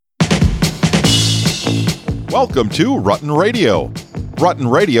Welcome to Rutten Radio.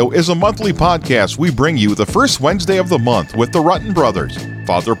 Rutten Radio is a monthly podcast we bring you the first Wednesday of the month with the Rutten brothers.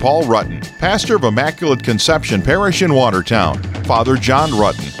 Father Paul Rutten, pastor of Immaculate Conception Parish in Watertown. Father John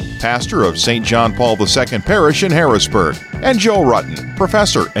Rutten, pastor of St. John Paul II Parish in Harrisburg. And Joe Rutten,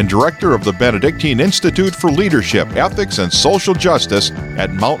 professor and director of the Benedictine Institute for Leadership, Ethics, and Social Justice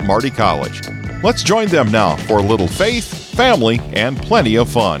at Mount Marty College. Let's join them now for a little faith, family, and plenty of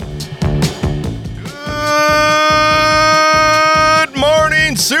fun. Good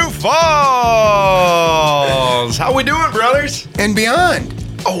morning, Sioux Falls. How we doing, brothers? And beyond.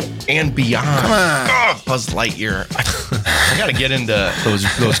 Oh, and beyond. Come on. Oh, Buzz Lightyear. I got to get into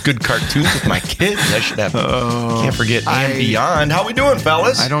those good cartoons with my kids. I should have. Can't forget and beyond. How we doing,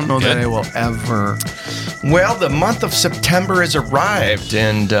 fellas? I don't know that I will ever. Well, the month of September has arrived,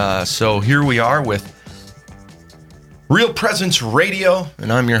 and so here we are with Real Presence Radio,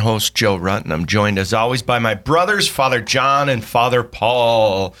 and I'm your host, Joe Rutten. I'm joined, as always, by my brothers, Father John and Father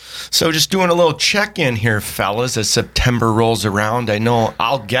Paul. So just doing a little check-in here, fellas, as September rolls around. I know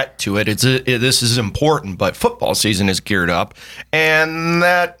I'll get to it. This is important, but football season is geared up, and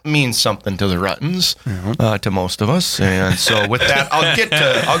that means something to the Ruttens, to most of us. And so with that, I'll get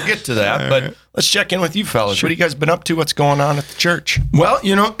to that, but let's check in with you, fellas. Sure. What have you guys been up to? What's going on at the church? Well,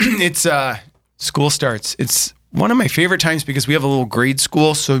 it's school starts. It's one of my favorite times because we have a little grade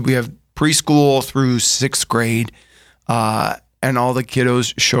school. So we have preschool through 6th grade, and all the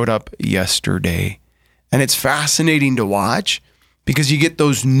kiddos showed up yesterday. And it's fascinating to watch because you get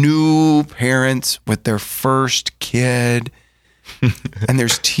those new parents with their first kid, and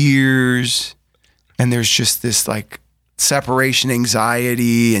there's tears, and there's just this like separation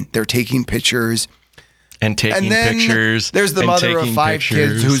anxiety, and they're taking pictures. And taking pictures. There's the mother of 5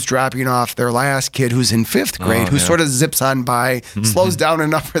 kids who's dropping off their last kid who's in 5th grade, who sort of zips on by, slows down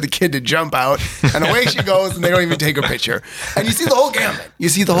enough for the kid to jump out, and away she goes, and they don't even take a picture. And you see the whole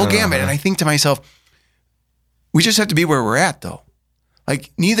gamut. And I think to myself, we just have to be where we're at, though. Like,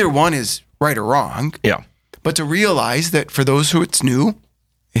 neither one is right or wrong. Yeah. But to realize that for those who it's new,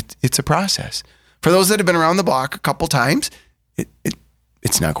 it's a process. For those that have been around the block a couple times,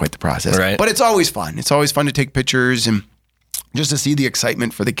 it's not quite the process, right? But it's always fun. It's always fun to take pictures and just to see the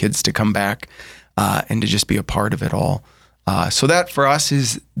excitement for the kids to come back and to just be a part of it all. So that for us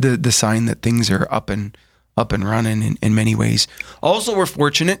is the sign that things are up and running in many ways. Also, we're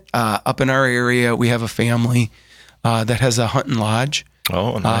fortunate up in our area. We have a family that has a hunting lodge.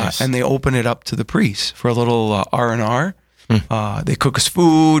 Oh, nice! And they open it up to the priests for a little R&R. They cook us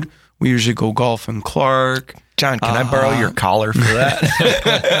food. We usually go golf in Clark. John, can I borrow your collar for that?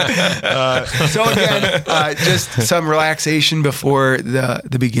 So again, just some relaxation before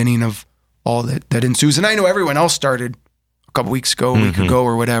the beginning of all that ensues. And I know everyone else started a couple weeks ago, a week ago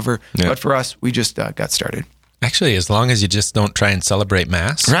or whatever. Yeah. But for us, we just got started. Actually, as long as you just don't try and celebrate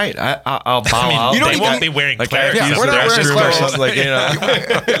Mass. Right. I'll bow out. They won't be wearing clerics. Yeah, we're not wearing clerics. Like,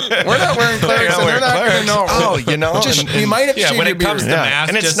 we're not wearing clerics, and they're not going to know. Oh, you might have shaved when your it comes to beard. Mass,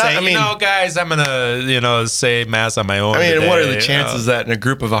 and it's just not, say, guys, I'm going to, say Mass on my own today. What are the chances that in a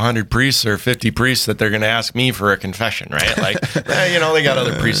group of 100 priests or 50 priests that they're going to ask me for a confession, right? Like, they got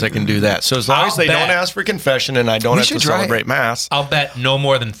other priests that can do that. So as long as they don't ask for confession and I don't have to celebrate Mass. I'll bet no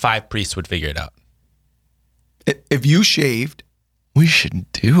more than 5 priests would figure it out. If you shaved, we should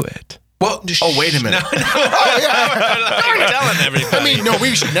do it. Well, wait a minute. No. I'm telling everybody.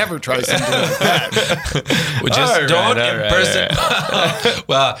 we should never try something like that. We just don't impersonate.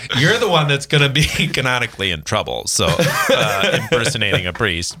 Well, you're the one that's going to be canonically in trouble, so impersonating a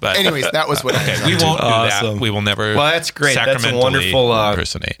priest. But anyways, that was what we won't do that. We will never. Well, that's great. That's a wonderful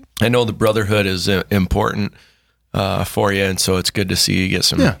impersonate. I know the brotherhood is important for you, and so it's good to see you get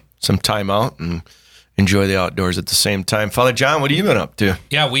some time out and enjoy the outdoors at the same time. Father John, what have you been up to?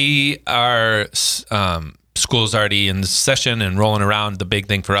 Yeah, we are, school's already in session and rolling around. The big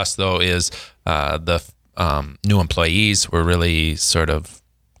thing for us, though, is the new employees. We're really sort of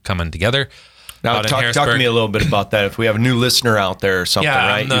coming together. Now, talk to me a little bit about that. If we have a new listener out there or something,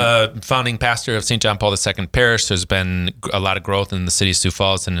 right? I'm the founding pastor of St. John Paul II Parish. There's been a lot of growth in the city of Sioux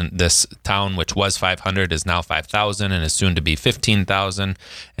Falls, and in this town, which was 500, is now 5,000 and is soon to be 15,000,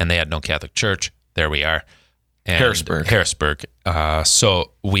 and they had no Catholic church. There we are. And Harrisburg.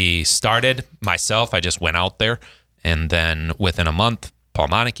 So we started, myself, I just went out there, and then within a month, Paul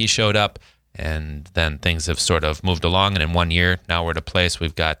Monarchy showed up, and then things have sort of moved along, and in 1 year, now we're at a place,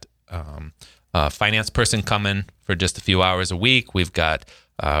 we've got a finance person coming for just a few hours a week, we've got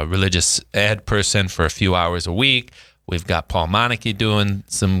a religious ed person for a few hours a week, we've got Paul Monarchy doing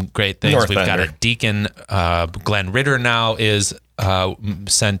some great things, we've got a deacon, Glenn Ritter now is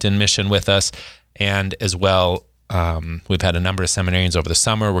sent in mission with us. And as well, we've had a number of seminarians over the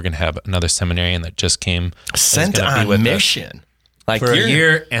summer. We're going to have another seminarian that just came. Sent on mission. Like for a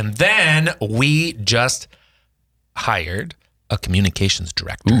year. And then we just hired a communications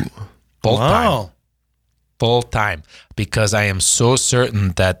director. Full time. Because I am so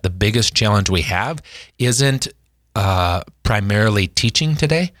certain that the biggest challenge we have isn't primarily teaching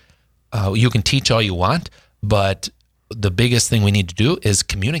today. You can teach all you want, but the biggest thing we need to do is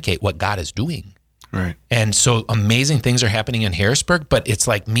communicate what God is doing. Right. And so amazing things are happening in Harrisburg, but it's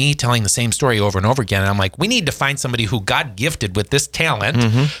like me telling the same story over and over again. And I'm like, we need to find somebody who God gifted with this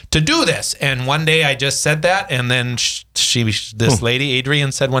talent to do this. And one day I just said that. And then this lady,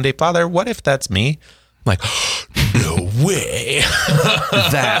 Adrian, said one day, Father, what if that's me? I'm like, no way.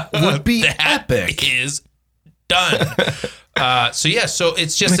 That would be epic. Is done. So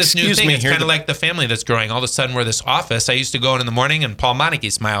it's just this new thing. It's kind of like the family that's growing. All of a sudden, we're this office. I used to go in the morning, and Paul Monarchy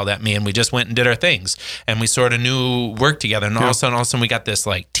smiled at me, and we just went and did our things, and we sort of knew work together. And all of a sudden, we got this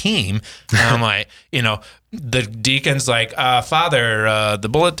like team. And I'm like, the deacon's like, Father, the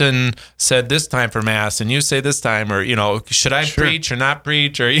bulletin said this time for Mass, and you say this time, or should I preach or not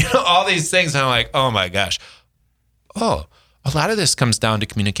preach, or all these things. And I'm like, oh my gosh, a lot of this comes down to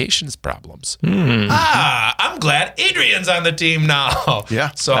communications problems. I'm glad Adrian's on the team now.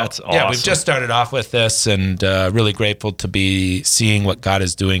 Yeah. So that's awesome. We've just started off with this, and really grateful to be seeing what God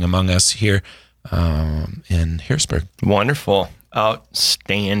is doing among us here in Harrisburg. Wonderful.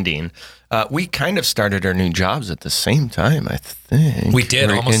 Outstanding. We kind of started our new jobs at the same time, I think. We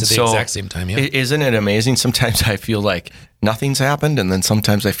did, almost at the exact same time, yeah. Isn't it amazing? Sometimes I feel like nothing's happened, and then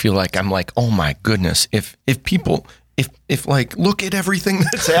sometimes I feel like I'm like, oh my goodness, if people... If like, look at everything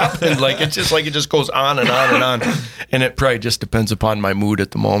that's happened, like it just goes on and on and on. And it probably just depends upon my mood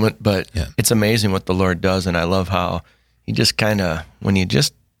at the moment, but it's amazing what the Lord does. And I love how he just kind of, when you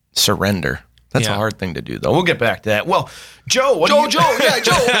just surrender, that's a hard thing to do though. We'll get back to that. Well, Joe, what have you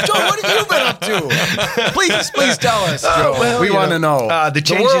been up to? Please tell us, Joe. Well, we want to know. The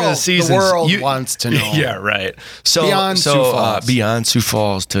changing of the seasons. The world wants to know. Yeah, right. So beyond Sioux Falls. Beyond Sioux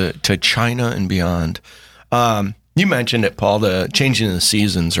Falls to China and beyond. You mentioned it, Paul, the changing of the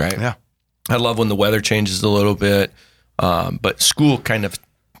seasons, right? Yeah. I love when the weather changes a little bit, but school kind of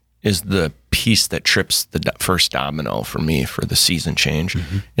is the piece that trips the first domino for me for the season change.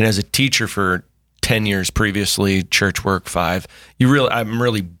 And as a teacher for 10 years previously, church work 5, I'm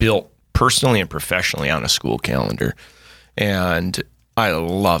really built personally and professionally on a school calendar, and I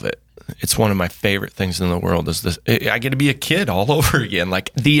love it. It's one of my favorite things in the world is this. I get to be a kid all over again.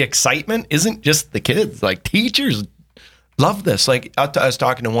 Like the excitement isn't just the kids, like teachers love this. Like I was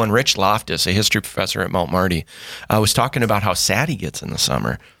talking to one, Rich Loftus, a history professor at Mount Marty. I was talking about how sad he gets in the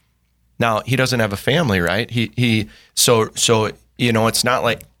summer. Now he doesn't have a family, right? So it's not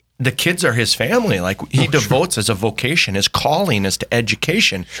like the kids are his family. Like he devotes as a vocation, his calling is to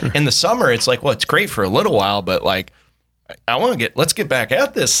education. In the summer, it's like, well, it's great for a little while, but like, let's get back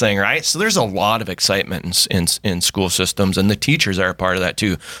at this thing, right? So there's a lot of excitement in school systems, and the teachers are a part of that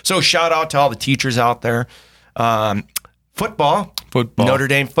too. So shout out to all the teachers out there. Football, Notre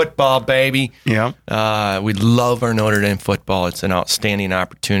Dame football, baby. Yeah. We love our Notre Dame football. It's an outstanding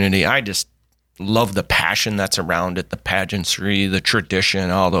opportunity. I just love the passion that's around it, the pageantry, the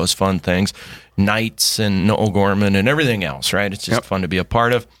tradition, all those fun things, Knights and O'Gorman and everything else, right? It's just fun to be a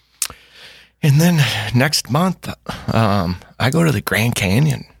part of. And then next month, I go to the Grand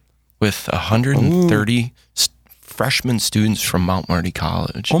Canyon with 130 freshman students from Mount Marty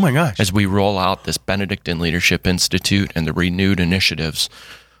College. Oh my gosh. As we roll out this Benedictine Leadership Institute and the renewed initiatives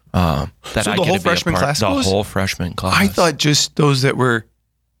that so I the get whole to be freshman a part. class The goes? whole freshman class. I thought just those that were,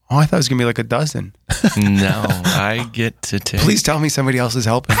 I thought it was going to be like a dozen. No, I get to take. Please tell me somebody else is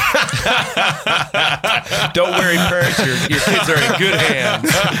helping. Don't worry, parents. Your kids are in good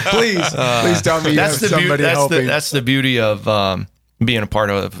hands. Please tell me you have somebody helping. That's the beauty of being a part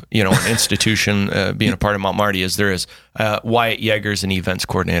of an institution, being a part of Mount Marty. Is there is Wyatt Yeager's an events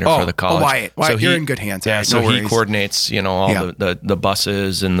coordinator for the college. Wyatt, you're in good hands. Yeah, so he coordinates all the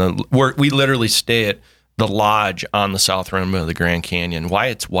buses and we literally stay at the lodge on the south rim of the Grand Canyon.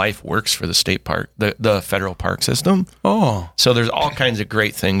 Wyatt's wife works for the state park, the federal park system. Oh. So there's all kinds of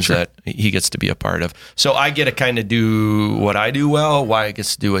great things that he gets to be a part of. So I get to kind of do what I do well, Wyatt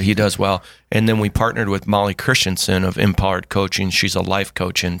gets to do what he does well. And then we partnered with Molly Christensen of Empowered Coaching. She's a life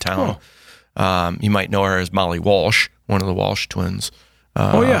coach in town. Oh. You might know her as Molly Walsh, one of the Walsh twins.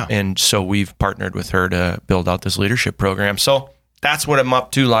 And so we've partnered with her to build out this leadership program. So that's what I'm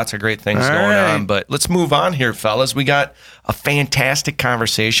up to. Lots of great things going on. But let's move on here, fellas. We got a fantastic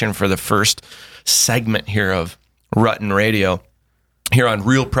conversation for the first segment here of Rutten Radio. here on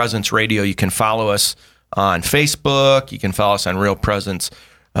Real Presence Radio. You can follow us on Facebook. You can follow us on Real Presence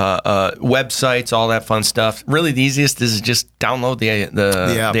websites, all that fun stuff. Really, the easiest is just download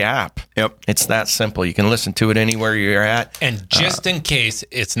the app. Yep. It's that simple. You can listen to it anywhere you're at. And just in case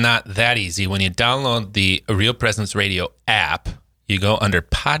it's not that easy, when you download the Real Presence Radio app, you go under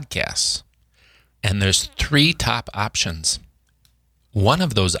podcasts, and there's 3 top options. One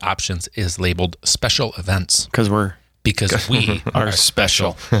of those options is labeled special events. Because we are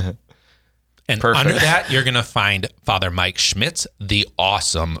special. And Perfect. under that, you're going to find Father Mike Schmitz, the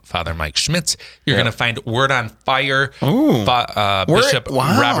awesome Father Mike Schmitz. You're going to find Word on Fire, Bishop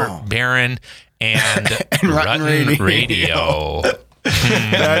Robert Barron, and Rutten Radio.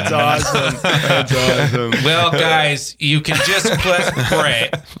 That's awesome. That's awesome. Well, guys, you can just press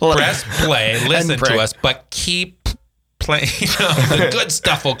play, listen to us, but keep playing. The good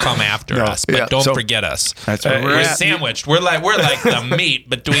stuff will come after us, but don't forget us. That's where we're sandwiched. We're like the meat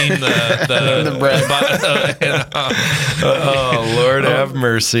between the bread. Oh, Lord have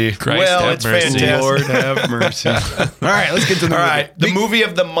mercy. Christ have it's mercy. fantastic. Lord have mercy. All right, let's get to the movie. All right, the movie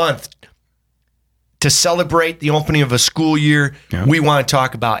of the month. To celebrate the opening of a school year, we want to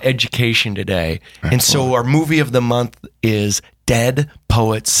talk about education today. And so our movie of the month is Dead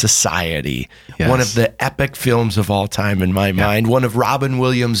Poets Society, one of the epic films of all time in my mind, one of Robin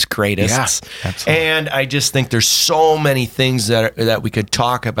Williams' greatest. Absolutely. And I just think there's so many things that we could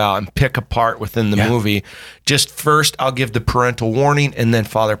talk about and pick apart within the movie. Just first, I'll give the parental warning, and then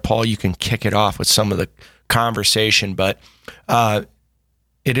Father Paul, you can kick it off with some of the conversation. But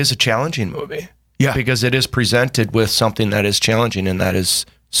it is a challenging movie. Yeah. Because it is presented with something that is challenging, and that is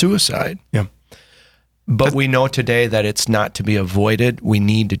suicide. Yeah. But we know today that it's not to be avoided. We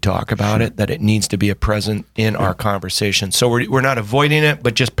need to talk about it, that it needs to be a present in our conversation. So we're not avoiding it,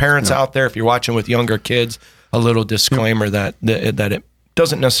 but just parents out there, if you're watching with younger kids, a little disclaimer that it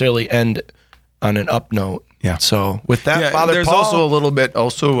doesn't necessarily end on an up note. Yeah. So with that, Father there's Paul, also a little bit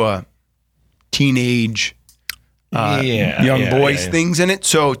teenage young boys things in it.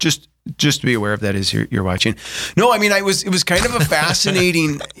 So just to be aware of that as you're watching. No, I mean, it was kind of a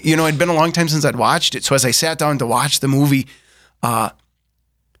fascinating, it'd been a long time since I'd watched it. So as I sat down to watch the movie, I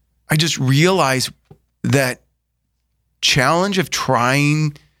just realized that challenge of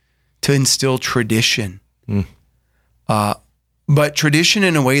trying to instill tradition, but tradition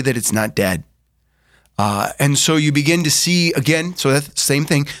in a way that it's not dead. And so you begin to see, again, so that's the same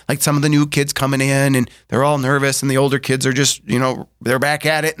thing, like some of the new kids coming in and they're all nervous, and the older kids are just, they're back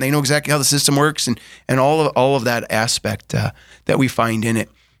at it and they know exactly how the system works, and all of that aspect that we find in it.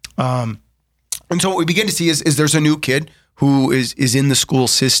 And so what we begin to see is there's a new kid who is in the school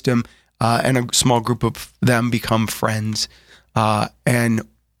system, and a small group of them become friends. And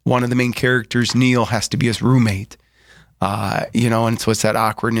one of the main characters, Neil, has to be his roommate. And so it's that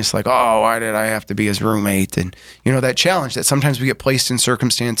awkwardness, like, oh, why did I have to be his roommate? And, that challenge that sometimes we get placed in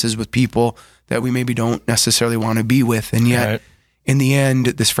circumstances with people that we maybe don't necessarily want to be with. And yet, in the end,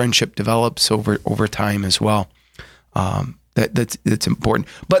 this friendship develops over time as well. That's important.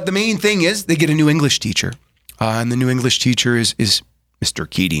 But the main thing is they get a new English teacher. And the new English teacher is Mr.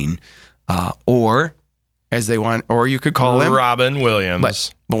 Keating, or as they want, or you could call him Robin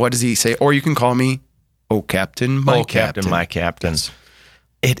Williams. But what does he say? Or you can call me, Oh, Captain, my Captain. My Captain.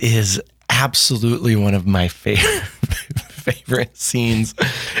 It is absolutely one of my favorite scenes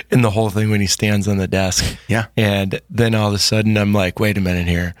in the whole thing when he stands on the desk. Yeah. And then all of a sudden I'm like, wait a minute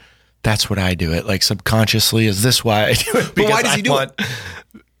here. That's what I do it. Like subconsciously, is this why I do it? But why does he do it?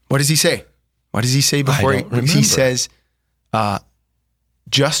 What does he say? What does he say before he says,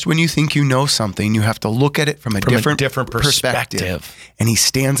 just when you think you know something, you have to look at it from a different perspective. And he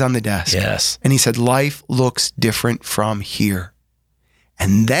stands on the desk. Yes. And he said, life looks different from here.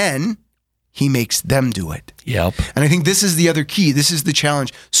 And then he makes them do it. Yep. And I think this is the other key. This is the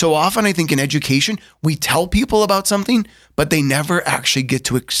challenge. So often I think in education, we tell people about something, but they never actually get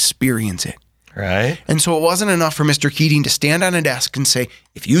to experience it. Right. And so it wasn't enough for Mr. Keating to stand on a desk and say,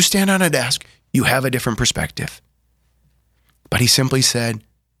 if you stand on a desk, you have a different perspective. But he simply said,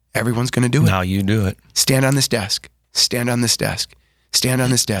 everyone's going to do it. Now you do it. Stand on this desk. Stand on this desk. Stand on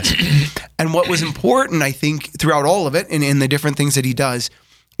this desk. And what was important, I think, throughout all of it and in the different things that he does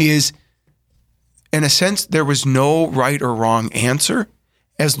is, in a sense, there was no right or wrong answer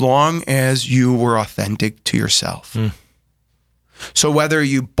as long as you were authentic to yourself. So whether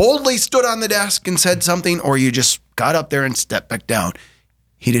you boldly stood on the desk and said something or you just got up there and stepped back down,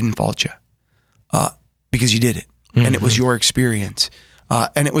 he didn't fault you because you did it. And it was your experience.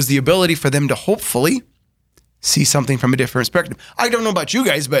 And it was the ability for them to hopefully see something from a different perspective. I don't know about you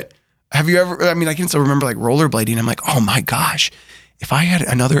guys, but have you ever, I can still remember like rollerblading. I'm like, oh my gosh. if I had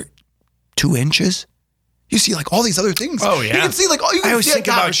another 2 inches, you see like all these other things. Oh, yeah. You can see like, you I can always see think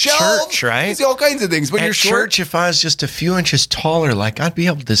like, about church, right? You can see all kinds of things. When At you're short, church, if I was just a few inches taller, like I'd be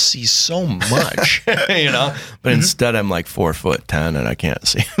able to see so much, you know. But instead, I'm like 4'10" and I can't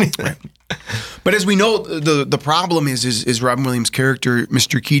see anything. But as we know, the problem is Robin Williams' character,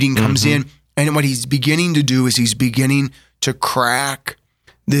 Mr. Keating, comes in, and what he's beginning to do is he's beginning to crack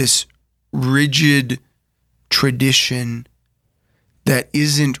this rigid tradition that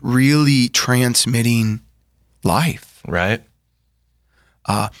isn't really transmitting life. Right.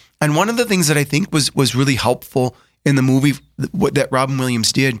 And one of the things that I think was really helpful in the movie, what that Robin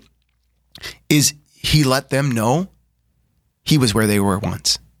Williams did, is he let them know he was where they were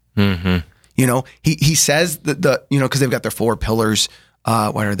once. Mm-hmm. You know, he says that because they've got their 4 pillars.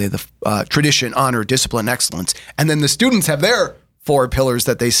 What are they? The tradition, honor, discipline, excellence. And then the students have their 4 pillars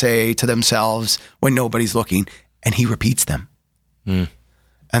that they say to themselves when nobody's looking. And he repeats them. And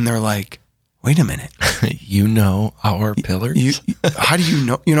they're like, wait a minute. You know our pillars? How do you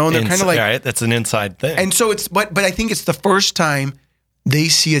know? You know, and they're kind of like, right, that's an inside thing. and so it's, but I think it's the first time they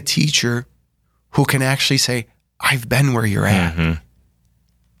see a teacher who can actually say, I've been where you're at.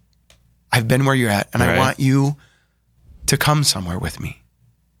 I've been where you're at, and I want you to come somewhere with me.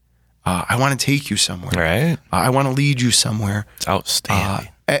 I want to take you somewhere. Right. I want to lead you somewhere. It's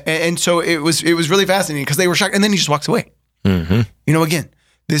outstanding. And so it was really fascinating because they were shocked, and then he just walks away. You know, again,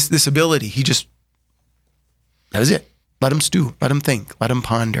 this ability, that was it. Let them stew, let them think, let them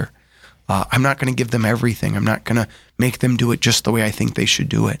ponder. I'm not going to give them everything. I'm not going to make them do it just the way I think they should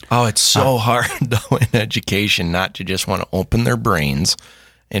do it. Oh, it's so hard, though, in education not to just want to open their brains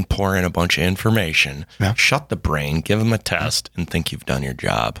and pour in a bunch of information, shut the brain, give them a test, and think you've done your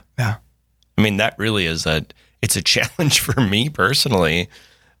job. Yeah. I mean, that really is it's a challenge for me personally.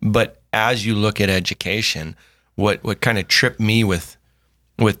 But as you look at education, what kind of tripped me with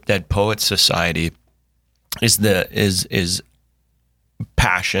Dead Poets Society is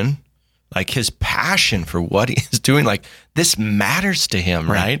passion. Like his passion for what he's doing, like this matters to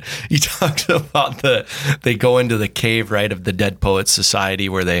him, right? You talked about they go into the cave, right, of the Dead Poets Society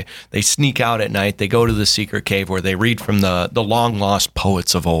where they sneak out at night. They go to the secret cave where they read from the long lost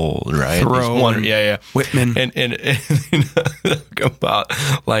poets of old, right? Thoreau, Whitman, and about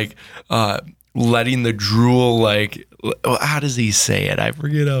like letting the drool, like how does he say it? I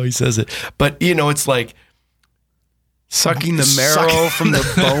forget how he says it, but you know, it's like. Sucking the marrow from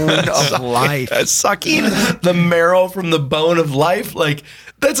the bone of life. Sucking the marrow from the bone of life. Like,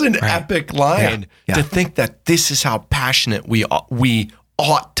 that's an epic line to think that this is how passionate we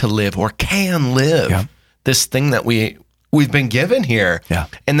ought to live or can live. Yeah. This thing that we've been given here. Yeah.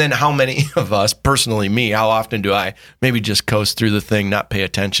 And then how many of us, personally me, how often do I maybe just coast through the thing, not pay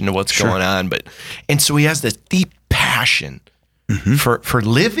attention to what's going on? And so he has this deep passion for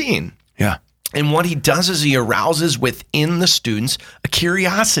living. Yeah. And what he does is he arouses within the students a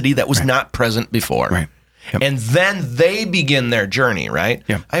curiosity that was not present before. Right. Yep. And then they begin their journey, right?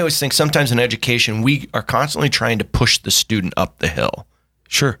 Yep. I always think sometimes in education, we are constantly trying to push the student up the hill.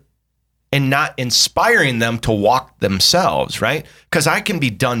 Sure. And not inspiring them to walk themselves, right? Because I can be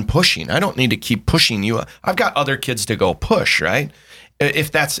done pushing. I don't need to keep pushing you. I've got other kids to go push, right?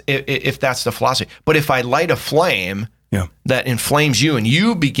 If that's the philosophy. But if I light a flame that inflames you and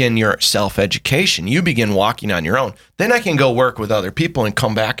you begin your self-education, you begin walking on your own, then I can go work with other people and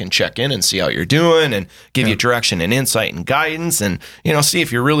come back and check in and see how you're doing and give you direction and insight and guidance and, you know, see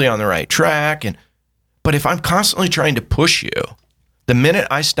if you're really on the right track. But if I'm constantly trying to push you, the minute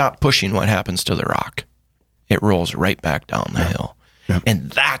I stop pushing, what happens to the rock? It rolls right back down the hill. Yeah. And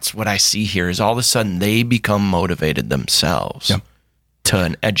that's what I see here is all of a sudden they become motivated themselves to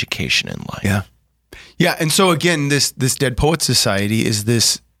an education in life. Yeah. Yeah, and so again, this Dead Poets Society is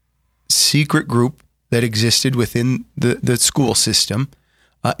this secret group that existed within the school system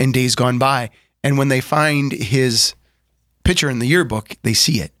in days gone by. And when they find his picture in the yearbook, they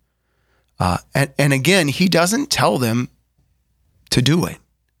see it. And again, he doesn't tell them to do it.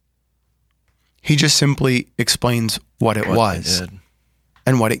 He just simply explains what it was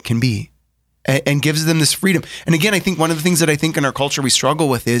and what it can be and gives them this freedom. And again, I think one of the things that I think in our culture we struggle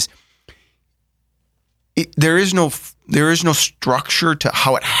with is there is no structure to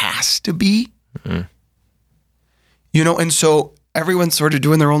how it has to be, you know, and so everyone's sort of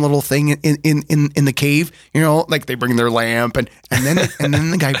doing their own little thing in the cave, you know, like they bring their lamp and then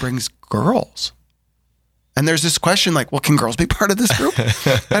the guy brings girls, and there's this question like, well, can girls be part of this group?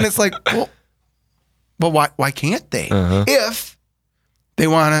 And it's like, well, why can't they if they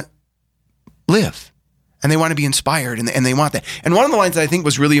want to live and they want to be inspired and they want that? And one of the lines that I think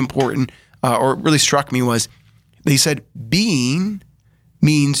was really important. Or really struck me was they said being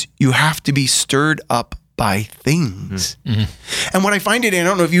means you have to be stirred up by things. And what I find it, and I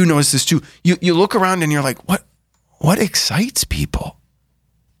don't know if you notice this too, you look around and you're like, what excites people?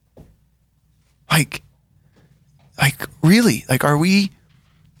 Like really, like, are we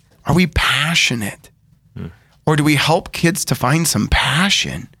passionate? Or do we help kids to find some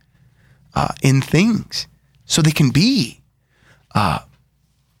passion in things so they can be?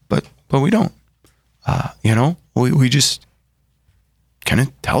 But we don't. We just kind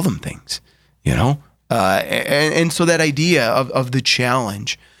of tell them things, and so that idea of the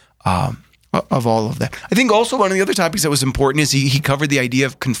challenge of all of that. I think also one of the other topics that was important is he covered the idea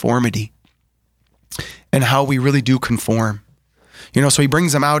of conformity and how we really do conform. So he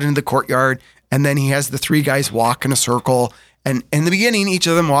brings them out into the courtyard, and then he has the three guys walk in a circle. And in the beginning, each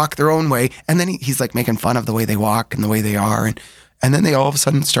of them walk their own way. And then he's like making fun of the way they walk and the way they are. And then they all of a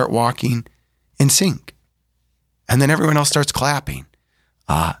sudden start walking in sync. And then everyone else starts clapping.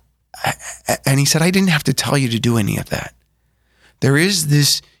 And he said, I didn't have to tell you to do any of that. There is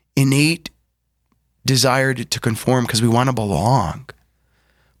this innate desire to conform because we want to belong.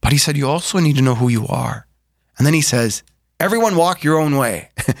 But he said, you also need to know who you are. And then he says, everyone walk your own way.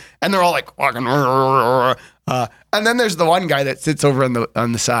 And they're all like walking. And then there's the one guy that sits over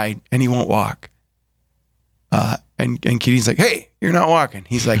on the side and he won't walk. And Keating's like, hey, you're not walking.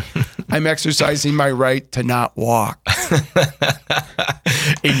 He's like, I'm exercising my right to not walk.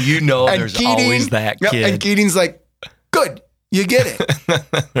 And there's always that kid. And Keating's like, good, you get it.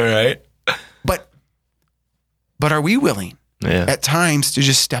 All right. But are we willing at times to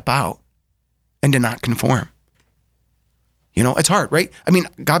just step out and to not conform? It's hard, right? I mean,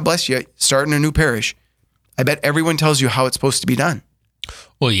 God bless you, starting a new parish. I bet everyone tells you how it's supposed to be done.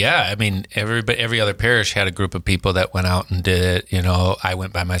 Well, yeah. I mean, every other parish had a group of people that went out and did it. I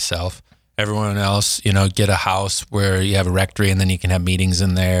went by myself. Everyone else, get a house where you have a rectory and then you can have meetings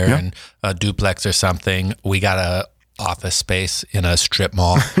in there and a duplex or something. We got a office space in a strip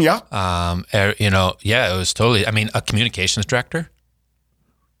mall. Yeah. It was totally, a communications director.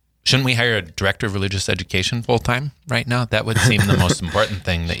 Shouldn't we hire a director of religious education full time right now? That would seem the most important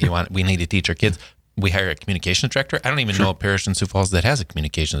thing that we need to teach our kids. We hire a communications director. I don't even know a parish in Sioux Falls that has a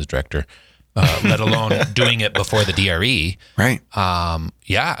communications director, let alone doing it before the DRE. Right.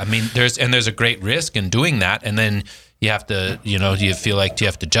 There's a great risk in doing that. And then you have to, do you feel like, do you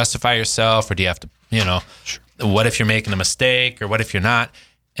have to justify yourself or do you have to, what if you're making a mistake or what if you're not?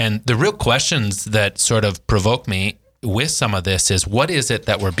 And the real questions that sort of provoke me with some of this is what is it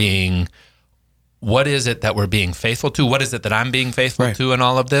that we're being faithful to? What is it that I'm being faithful to in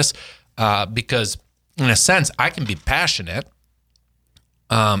all of this? Because in a sense, I can be passionate,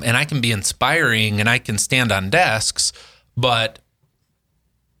 and I can be inspiring and I can stand on desks, but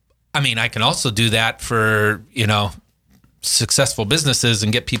I can also do that for, successful businesses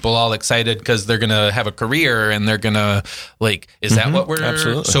and get people all excited because they're going to have a career and they're going to is that what we're,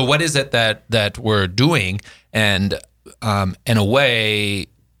 absolutely. So what is it that we're doing? And, in a way,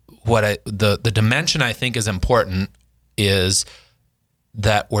 the dimension I think is important is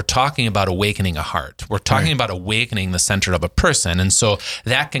that we're talking about awakening a heart. We're talking about awakening the center of a person. And so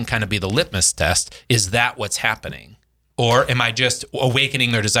that can kind of be the litmus test. Is that what's happening? Or am I just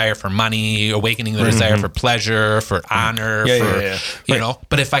awakening their desire for money, awakening their desire for pleasure, for honor,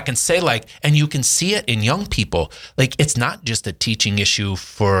 But if I can say and you can see it in young people, it's not just a teaching issue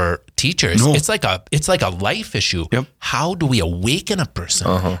for teachers. No. It's like a life issue. Yep. How do we awaken a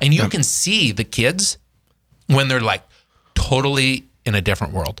person? And you can see the kids when they're totally in a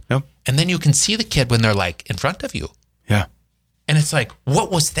different world. Yep. And then you can see the kid when they're in front of you. Yeah. And it's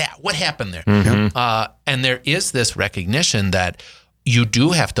what was that? What happened there? And there is this recognition that you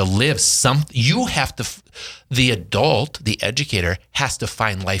do have to live the adult, the educator has to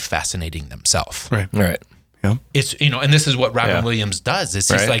find life fascinating themselves. Right. Yeah. It's, and this is what Robin Williams does. Is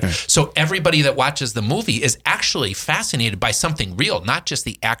he's so everybody that watches the movie is actually fascinated by something real, not just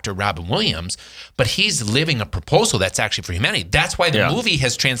the actor Robin Williams, but he's living a proposal that's actually for humanity. That's why the movie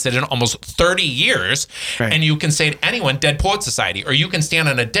has transcended almost 30 years. Right. And you can say to anyone, Dead Poet Society, or you can stand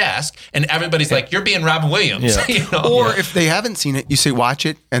on a desk and everybody's you're being Robin Williams. Yeah. Or if they haven't seen it, you say, watch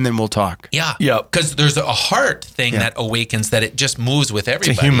it and then we'll talk. Yeah. Because there's a heart thing that awakens, that it just moves with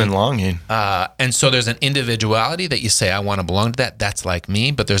everybody. It's a human longing. And so there's an individuality that you say, I want to belong to that. That's like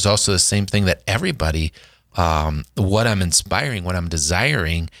me. But there's also the same thing that everybody, what I'm inspiring, what I'm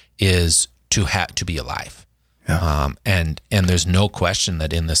desiring is to be alive. Yeah. And there's no question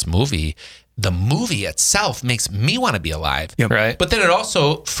that in this movie, the movie itself makes me want to be alive. Yep. Right. But then it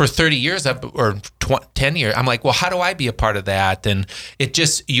also, for 30 years or 10 years, I'm like, well, how do I be a part of that? And it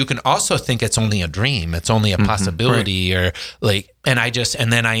just, you can also think it's only a dream. It's only a possibility or like, and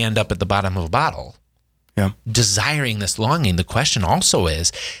then I end up at the bottom of a bottle. Yeah. Desiring this longing. The question also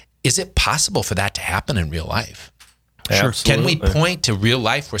is it possible for that to happen in real life? Sure. Can we point to real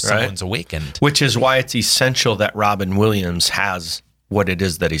life where someone's awakened? Which is why it's essential that Robin Williams has what it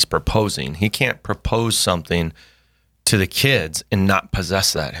is that he's proposing. He can't propose something to the kids and not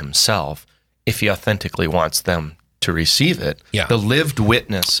possess that himself if he authentically wants them to receive it. Yeah. The lived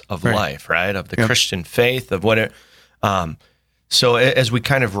witness of life, right? Of the Christian faith, of what it... So as we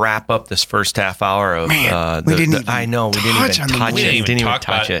kind of wrap up this first half hour of we didn't even I know we didn't even touch We it. didn't even touch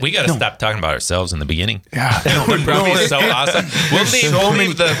talk about it. We got to stop talking about ourselves in the beginning. Yeah. It would probably be so awesome. We'll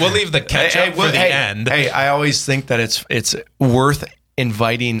leave the catch up for the end. Hey, I always think that it's worth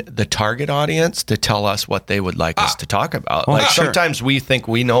inviting the target audience to tell us what they would like us to talk about. Sometimes we think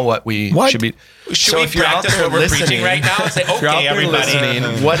we know what we should be. Should we practice what we're preaching right now and say, okay,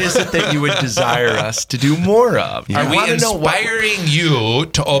 everybody, what is it that you would desire us to do more of? Are we inspiring you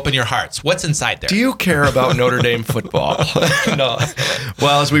to open your hearts? What's inside there? Do you care about Notre Dame football? No.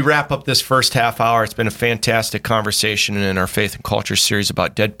 Well, as we wrap up this first half hour, it's been a fantastic conversation in our Faith and Culture series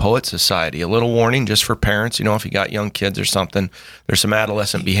about Dead Poet Society. A little warning just for parents, if you got young kids or something, there's some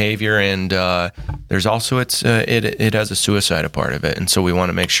adolescent behavior, and there's also it has a suicide a part of it, and so we want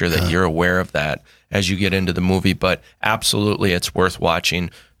to make sure that you're aware of that as you get into the movie. But absolutely, it's worth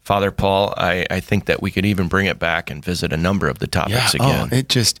watching. Father Paul, I think that we could even bring it back and visit a number of the topics again.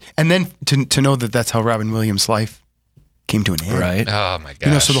 And then to know that that's how Robin Williams' life came to an end. Right. Oh my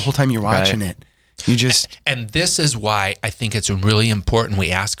gosh. So the whole time you're watching it, you just... And this is why I think it's really important we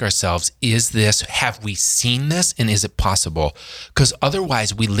ask ourselves, have we seen this, and is it possible? Because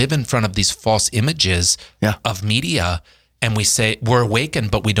otherwise we live in front of these false images of media, and we say we're awakened,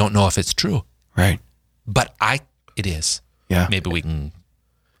 but we don't know if it's true. Right. But it is. Yeah. Maybe we can...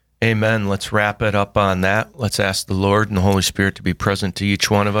 Amen. Let's wrap it up on that. Let's ask the Lord and the Holy Spirit to be present to each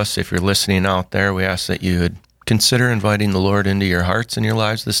one of us. If you're listening out there, we ask that you would consider inviting the Lord into your hearts and your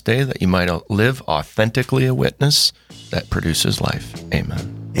lives this day, that you might live authentically a witness that produces life.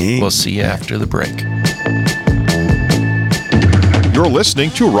 Amen. We'll see you after the break. You're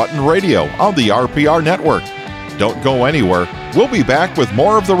listening to Rutten Radio on the RPR Network. Don't go anywhere. We'll be back with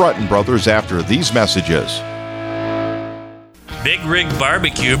more of the Rutten Brothers after these messages. Big Rig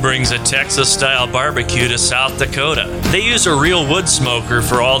Barbecue brings a Texas-style barbecue to South Dakota. They use a real wood smoker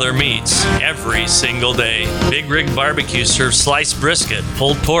for all their meats, every single day. Big Rig Barbecue serves sliced brisket,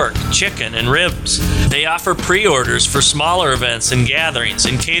 pulled pork, chicken, and ribs. They offer pre-orders for smaller events and gatherings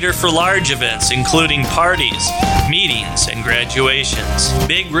and cater for large events, including parties, meetings, and graduations.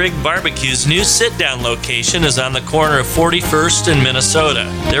 Big Rig Barbecue's new sit-down location is on the corner of 41st and Minnesota.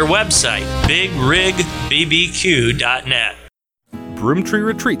 Their website, BigRigBBQ.net. Broomtree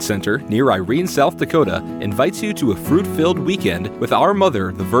Retreat Center near Irene, South Dakota invites you to a fruit-filled weekend with Our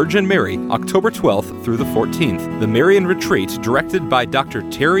Mother, the Virgin Mary, October 12th through the 14th. The Marian Retreat, directed by Dr.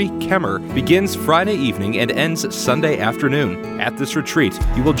 Terry Kemmer, begins Friday evening and ends Sunday afternoon. At this retreat,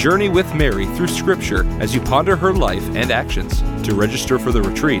 you will journey with Mary through Scripture as you ponder her life and actions. To register for the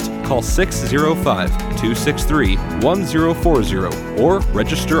retreat, call 605-263-1040 or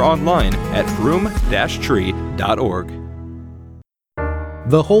register online at broom-tree.org.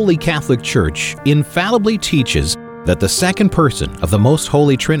 The Holy Catholic Church infallibly teaches that the second person of the Most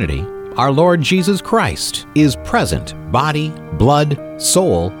Holy Trinity, our Lord Jesus Christ, is present, body, blood,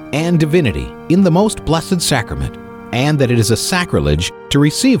 soul, and divinity in the most blessed sacrament, and that it is a sacrilege to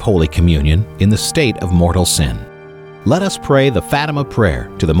receive Holy Communion in the state of mortal sin. Let us pray the Fatima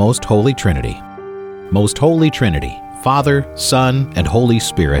prayer to the Most Holy Trinity. Most Holy Trinity, Father, Son, and Holy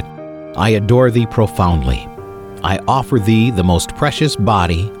Spirit, I adore Thee profoundly. I offer Thee the most precious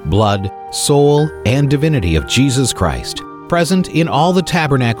body, blood, soul, and divinity of Jesus Christ, present in all the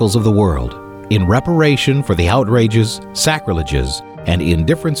tabernacles of the world, in reparation for the outrages, sacrileges, and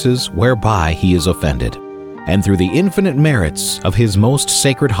indifferences whereby He is offended, and through the infinite merits of His most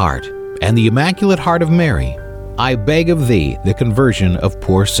sacred heart and the Immaculate Heart of Mary, I beg of Thee the conversion of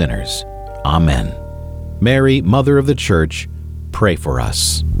poor sinners. Amen. Mary, Mother of the Church, pray for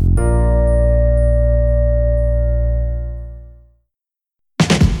us.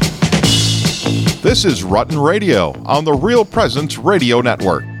 This is Rutten Radio on the Real Presence Radio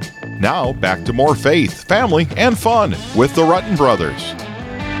Network. Now, back to more faith, family, and fun with the Rutten Brothers.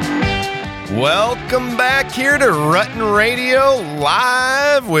 Welcome back here to Rutten Radio,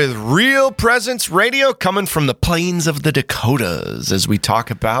 live with Real Presence Radio, coming from the plains of the Dakotas as we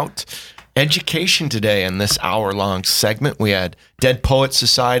talk about education today in this hour-long segment. We had Dead Poets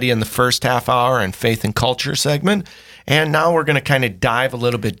Society in the first half hour and Faith and Culture segment. And now we're going to kind of dive a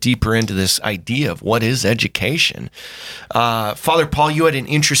little bit deeper into this idea of what is education. Father Paul, you had an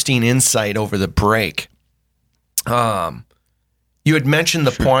interesting insight over the break. You had mentioned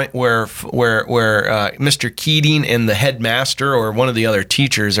the point where Mr. Keating and the headmaster or one of the other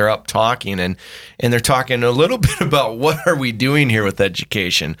teachers are up talking, and they're talking a little bit about what are we doing here with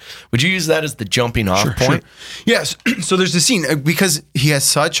education. Would you use that as the jumping off point? Sure. Yes. So there's the scene, because he has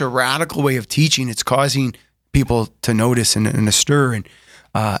such a radical way of teaching, it's causing people to notice and a stir, and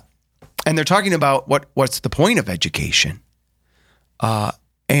they're talking about what's the point of education.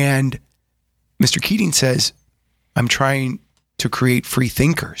 And Mr. Keating says, I'm trying to create free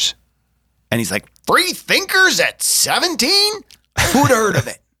thinkers. And he's like, free thinkers at 17? Who'd heard of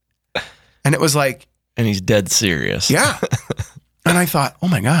it? And it was like... And he's dead serious. Yeah. And I thought, oh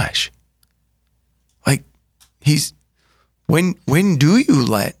my gosh. Like, when do you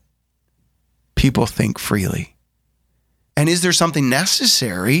let people think freely? And is there something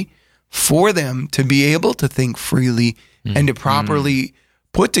necessary for them to be able to think freely and to properly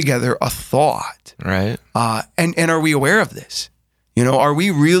put together a thought? Right. And are we aware of this? You know, are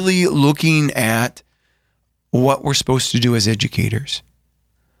we really looking at what we're supposed to do as educators?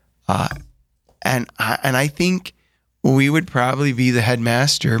 And I think we would probably be the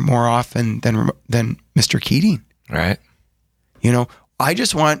headmaster more often than Mr. Keating. Right. You know, I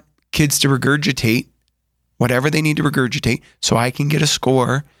just want kids to regurgitate whatever they need to regurgitate so I can get a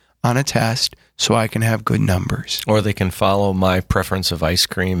score on a test so I can have good numbers. Or they can follow my preference of ice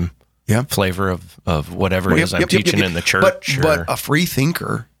cream. Yeah. Flavor of whatever it is I'm teaching in the church. But a free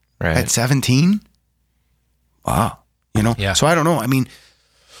thinker right. at 17? Wow. You know? Yeah. So I don't know. I mean...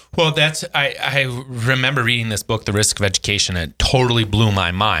 Well, I remember reading this book, The Risk of Education. It totally blew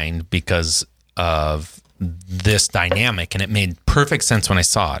my mind because of this dynamic, and it made perfect sense when I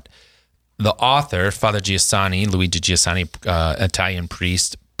saw it. The author, Father Giussani, Luigi Giussani, Italian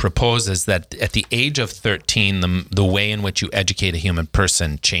priest, proposes that at the age of 13, the way in which you educate a human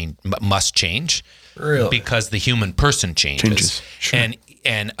person must change. Really? Because the human person changes. Sure.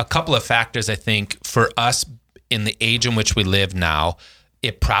 And a couple of factors, I think, for us in the age in which we live now,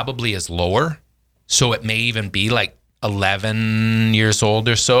 it probably is lower. So it may even be like 11 years old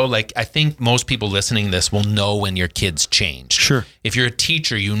or so. Like, I think most people listening to this will know when your kids change. Sure. If you're a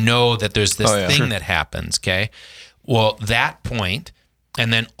teacher, you know that there's this thing that happens, okay? Well, that point,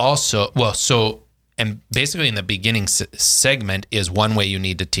 and then also, and basically in the beginning segment is one way you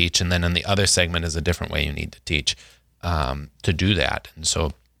need to teach, and then in the other segment is a different way you need to teach to do that. And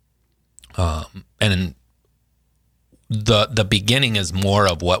so, and the beginning is more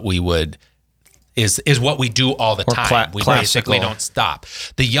of what we would is what we do all the time. We basically don't stop.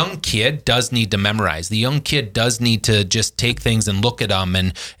 The young kid does need to memorize. The young kid does need to just take things and look at them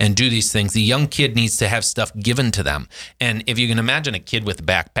and do these things. The young kid needs to have stuff given to them. And if you can imagine a kid with a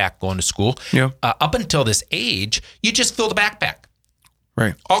backpack going to school, up until this age, you just fill the backpack.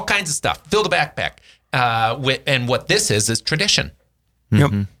 Right. All kinds of stuff. Fill the backpack. And what this is tradition.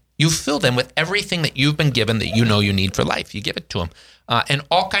 Yep. You fill them with everything that you've been given that you know you need for life. You give it to them. And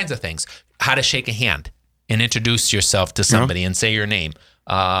all kinds of things. How to shake a hand and introduce yourself to somebody and say your name.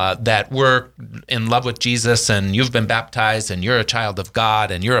 That we're in love with Jesus and you've been baptized and you're a child of God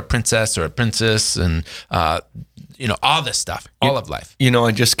and you're a princess or a princess and, all this stuff, all of life. You know,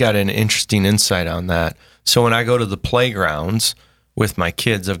 I just got an interesting insight on that. So when I go to the playgrounds with my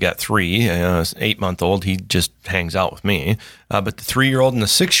kids, I've got 3, 8-month-old, he just hangs out with me. But the 3-year-old and the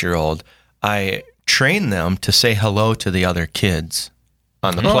 6-year-old, I train them to say hello to the other kids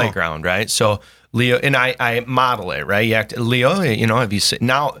on the playground, right? So Leo, and I model it, right? You act, Leo, have you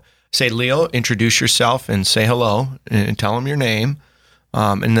say, Leo, introduce yourself and say hello and tell them your name.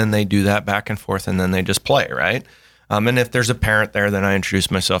 And then they do that back and forth and then they just play, right? And if there's a parent there, then I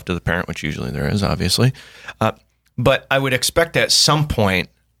introduce myself to the parent, which usually there is, obviously. But I would expect at some point,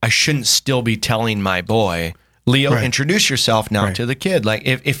 I shouldn't still be telling my boy, Leo, introduce yourself now to the kid. Like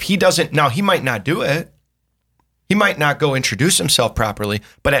if he doesn't, now he might not do it. He might not go introduce himself properly,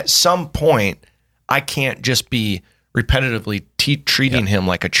 but at some point, I can't just be repetitively treating him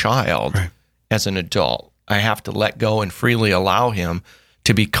like a child as an adult. I have to let go and freely allow him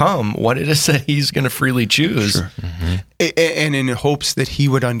to become what it is that he's going to freely choose. Sure. Mm-hmm. And in hopes that he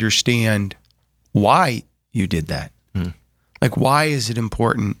would understand why you did that. Like, why is it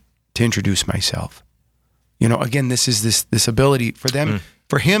important to introduce myself? Again, this is this ability for them,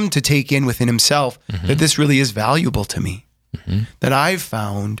 for him to take in within himself that this really is valuable to me. That I've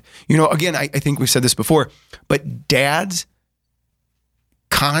found, again, I think we've said this before, but dad's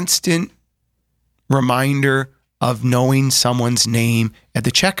constant reminder of knowing someone's name at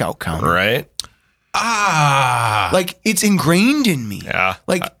the checkout counter. Right. Like it's ingrained in me. Yeah.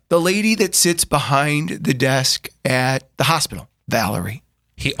 Like the lady that sits behind the desk at the hospital, Valerie.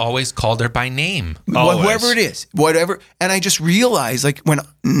 He always called her by name. Whoever it is, whatever. And I just realized, like when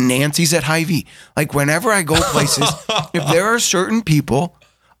Nancy's at Hy-Vee, like whenever I go places, if there are certain people,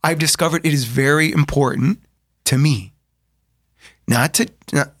 I've discovered it is very important to me.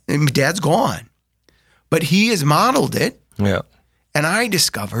 Dad's gone, but he has modeled it. Yeah. And I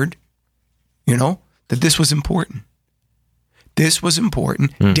discovered, that this was important. This was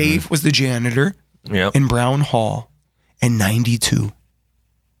important. Mm-hmm. Dave was the janitor in Brown Hall in 92.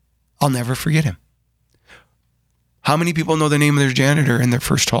 I'll never forget him. How many people know the name of their janitor in their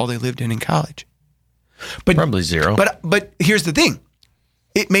first hall they lived in college? But probably zero. But here's the thing.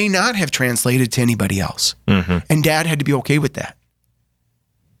 It may not have translated to anybody else. Mm-hmm. And Dad had to be okay with that.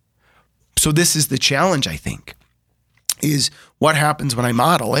 So this is the challenge, I think, is what happens when I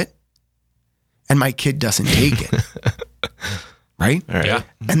model it and my kid doesn't take it. Right? Yeah.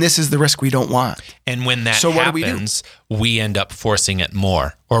 And this is the risk we don't want. And when that So what happens, we end up forcing it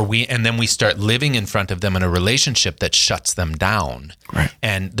more. And then we start living in front of them in a relationship that shuts them down. Right.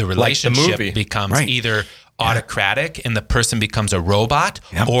 And the relationship becomes either autocratic and the person becomes a robot,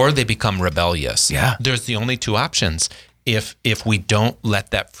 or they become rebellious. Yeah. There's the only two options if we don't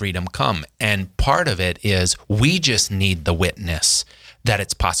let that freedom come. And part of it is we just need the witness that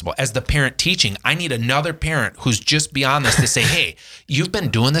it's possible. As the parent teaching, I need another parent who's just beyond this to say, hey, you've been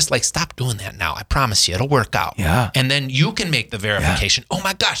doing this, like stop doing that now. I promise you it'll work out. Yeah. And then you can make the verification. Oh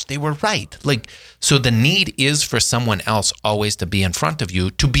my gosh, they were right. Like, so the need is for someone else always to be in front of you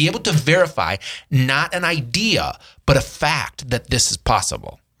to be able to verify not an idea, but a fact that this is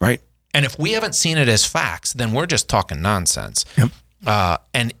possible. Right. And if we haven't seen it as facts, then we're just talking nonsense. Yep.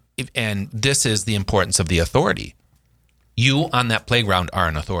 And this is the importance of the authority. You on that playground are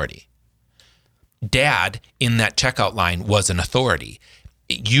an authority. Dad in that checkout line was an authority.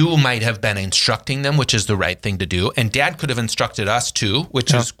 You might have been instructing them, which is the right thing to do. And Dad could have instructed us too,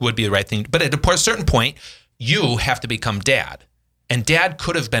 which would be the right thing. But at a certain point, you have to become Dad. And Dad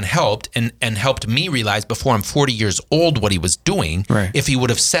could have been helped and helped me realize before I'm 40 years old what he was doing. Right. If he would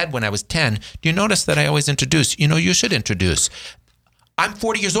have said when I was 10, do you notice that I always introduce? You should introduce. I'm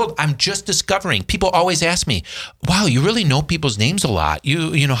 40 years old. I'm just discovering. People always ask me, wow, you really know people's names a lot.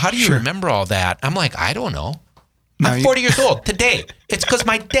 How do you remember all that? I'm like, I don't know. I'm 40 years old today. It's because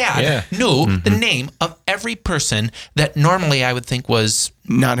my dad knew the name of every person that normally I would think was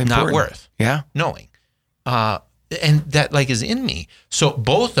not worth knowing. And that is in me. So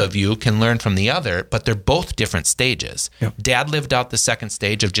both of you can learn from the other, but they're both different stages. Yep. Dad lived out the second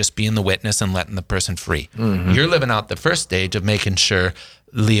stage of just being the witness and letting the person free. Mm-hmm. You're living out the first stage of making sure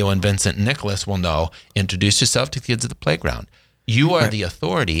Leo and Vincent and Nicholas will know, introduce yourself to the kids at the playground. You are the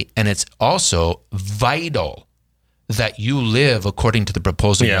authority, and it's also vital that you live according to the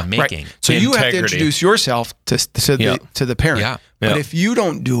proposal you're making. Right. So you have to introduce yourself to the parent. Yeah. But if you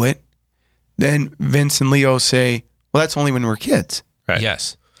don't do it, then Vince and Leo say, well, that's only when we're kids. Right.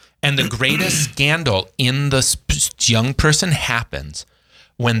 Yes. And the greatest scandal in the young person happens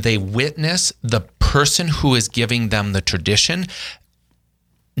when they witness the person who is giving them the tradition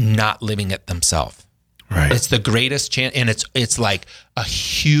not living it themselves. Right. It's the greatest chance, and it's like a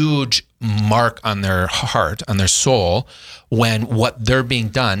huge mark on their heart, on their soul, when what they're being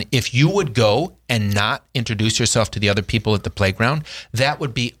done. If you would go and not introduce yourself to the other people at the playground, that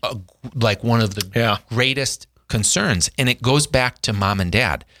would be one of the greatest concerns. And it goes back to mom and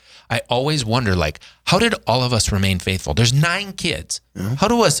dad. I always wonder, how did all of us remain faithful? There's 9 kids. Mm-hmm. How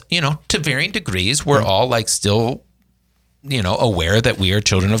do us, to varying degrees, we're all still aware that we are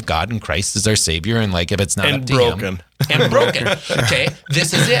children of God and Christ is our Savior. And if it's not up to Him. And broken. Okay,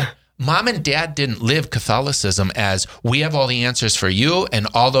 this is it. Mom and dad didn't live Catholicism as we have all the answers for you and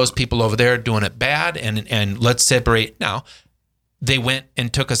all those people over there doing it bad and let's separate. Now, they went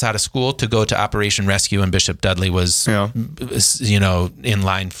and took us out of school to go to Operation Rescue, and Bishop Dudley was, in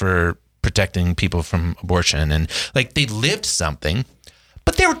line for protecting people from abortion. And they lived something.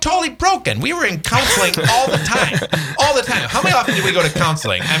 But they were totally broken. We were in counseling all the time. All the time. How often do we go to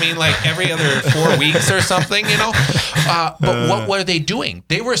counseling? I mean, every other 4 weeks or something, But what were they doing?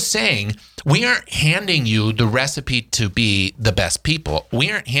 They were saying, we aren't handing you the recipe to be the best people.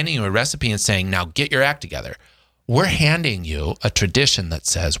 We aren't handing you a recipe and saying, now get your act together. We're handing you a tradition that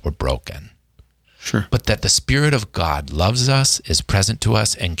says we're broken. Sure. But that the Spirit of God loves us, is present to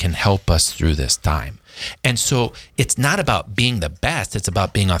us, and can help us through this time. And so it's not about being the best, it's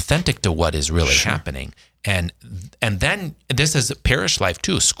about being authentic to what is really happening. And then this is parish life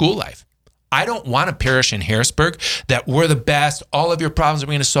too, school life. I don't want a parish in Harrisburg that we're the best. All of your problems are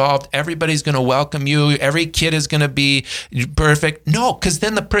going to be solved. Everybody's going to welcome you. Every kid is going to be perfect. No, because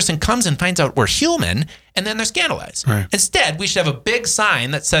then the person comes and finds out we're human, and then they're scandalized. Right. Instead, we should have a big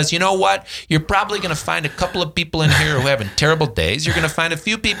sign that says, you know what? You're probably going to find a couple of people in here who are having terrible days. You're going to find a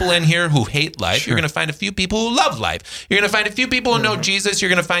few people in here who hate life. Sure. You're going to find a few people who love life. You're going to find a few people who know Jesus. You're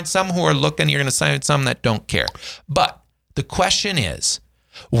going to find some who are looking. You're going to find some that don't care. But the question is,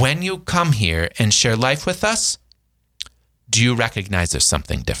 when you come here and share life with us, do you recognize there's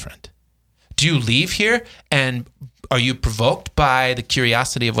something different? Do you leave here and are you provoked by the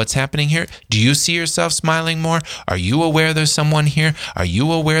curiosity of what's happening here? Do you see yourself smiling more? Are you aware there's someone here? Are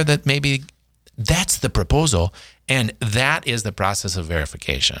you aware that maybe that's the proposal? And that is the process of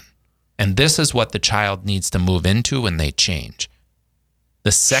verification. And this is what the child needs to move into when they change.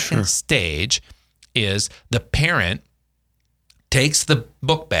 The second stage is the parent takes the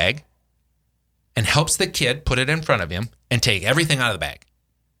book bag and helps the kid put it in front of him and take everything out of the bag.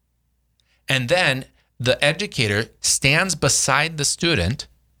 And then the educator stands beside the student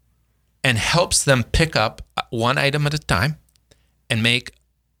and helps them pick up one item at a time and make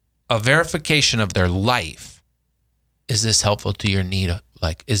a verification of their life. Is this helpful to your need?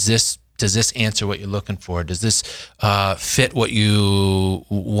 Like, does this answer what you're looking for? Does this fit what you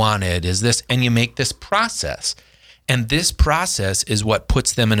wanted? And you make this process. And this process is what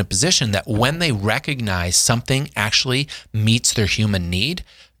puts them in a position that when they recognize something actually meets their human need,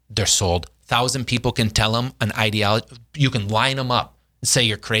 they're sold. 1,000 people can tell them an ideology. You can line them up and say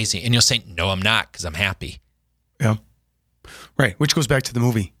you're crazy. And you'll say, no, I'm not, because I'm happy. Yeah. Right. Which goes back to the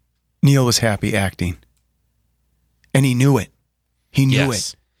movie. Neil was happy acting. And he knew it. He knew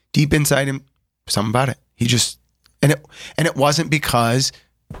it. Deep inside him, something about it. He just, and it wasn't because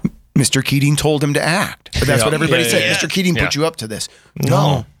Mr. Keating told him to act. But that's what everybody said. Yeah. Mr. Keating put you up to this.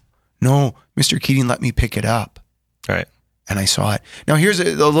 No. Mr. Keating let me pick it up. Right. And I saw it. Now here's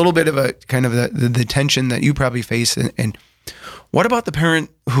a little bit of a kind of the tension that you probably face. And what about the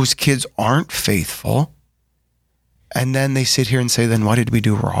parent whose kids aren't faithful? And then they sit here and say, then what did we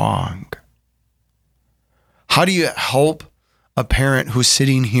do wrong? How do you help a parent who's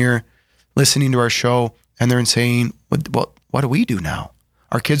sitting here listening to our show and they're saying, what do we do now?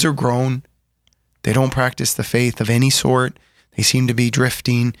 Our kids are grown. They don't practice the faith of any sort. They seem to be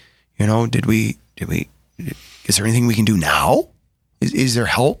drifting. You know, is there anything we can do now? Is there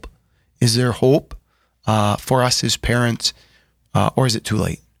help? Is there hope for us as parents? Or is it too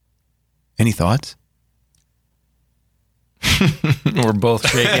late? Any thoughts? We're both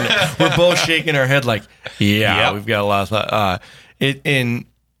shaking. We're both shaking our head like, we've got a lot of thought. In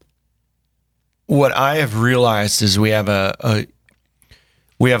what I have realized is we have a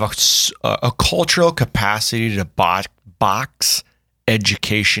cultural capacity to box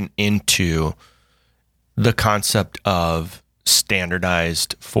education into the concept of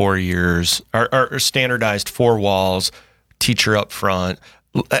standardized 4 years or standardized 4 walls, teacher up front.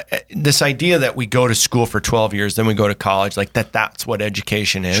 This idea that we go to school for 12 years, then we go to college, like that's what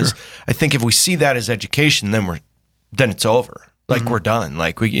education is. Sure. I think if we see that as education, then it's over. Like we're done.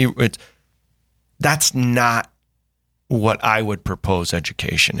 Like that's not what I would propose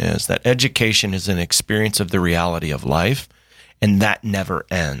education is. That education is an experience of the reality of life, and that never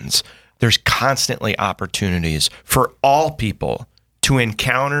ends. There's constantly opportunities for all people to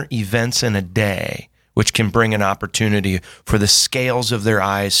encounter events in a day which can bring an opportunity for the scales of their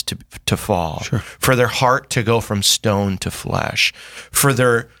eyes to fall, for their heart to go from stone to flesh, for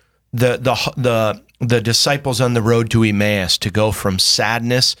the disciples on the road to Emmaus to go from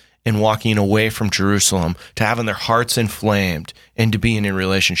sadness and walking away from Jerusalem to having their hearts inflamed and to being in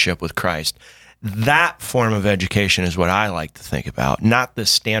relationship with Christ. That form of education is what I like to think about, not the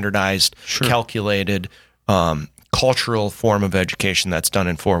standardized, calculated, cultural form of education that's done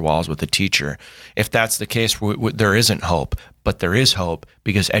in 4 walls with a teacher. If that's the case, there isn't hope, but there is hope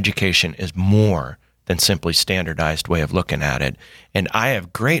because education is more than simply standardized way of looking at it. And I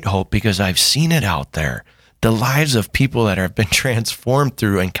have great hope because I've seen it out there. The lives of people that have been transformed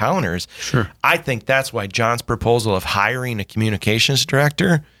through encounters. Sure. I think that's why John's proposal of hiring a communications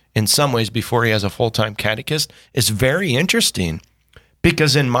director in some ways before he has a full-time catechist is very interesting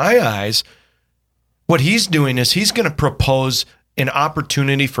because in my eyes, what he's doing is he's going to propose an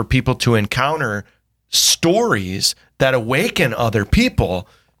opportunity for people to encounter stories that awaken other people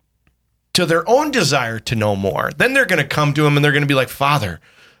to their own desire to know more. Then they're going to come to him and they're going to be like, Father,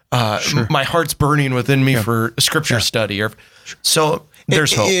 my heart's burning within me for scripture study. So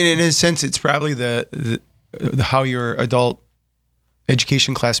there's hope. In a sense, it's probably the how your adult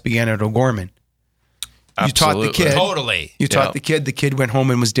education class began at O'Gorman. You taught the kid. Totally. You taught the kid. The kid went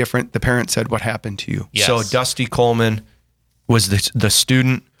home and was different. The parent said, "What happened to you?" Yes. So Dusty Coleman was the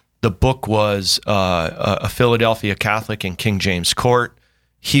student. The book was a Philadelphia Catholic in King James Court.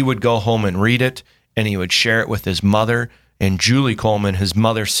 He would go home and read it, and he would share it with his mother. And Julie Coleman, his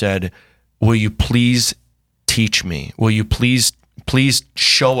mother, said, "Will you please teach me? Will you please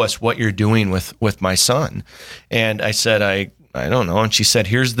show us what you're doing with my son?" And I said, I don't know. And she said,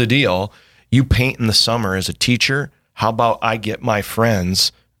 "Here's the deal. You paint in the summer as a teacher. How about I get my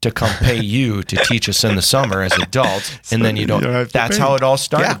friends to come pay you to teach us in the summer as adults, and then you don't have to That's pay. How it all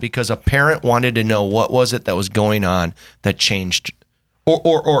started, because a parent wanted to know what was it that was going on that changed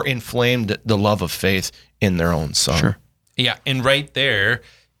or inflamed the love of faith in their own son. Sure. Yeah, and right there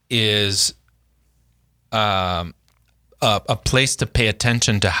is a place to pay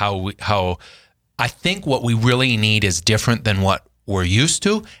attention to how I think what we really need is different than what we're used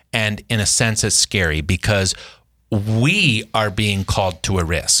to, and in a sense it's scary because we are being called to a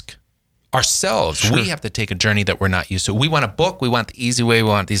risk ourselves. Sure. We have to take a journey that we're not used to. We want a book. We want the easy way. We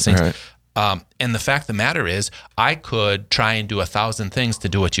want these things. Right. And the fact of the matter is, I could try and do 1,000 things to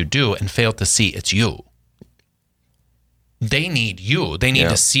do what you do and fail to see it's you. They need you. They need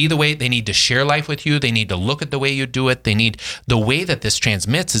to see the way, they need to share life with you. They need to look at the way you do it. They need, the way that this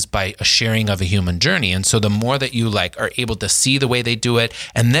transmits is by a sharing of a human journey. And so the more that you are able to see the way they do it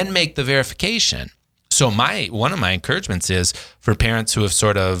and then make the verification. So one of my encouragements is for parents who have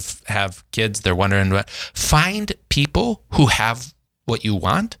sort of have kids, they're wondering, find people who have what you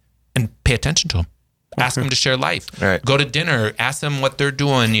want and pay attention to them. Ask them to share life. Right. Go to dinner. Ask them what they're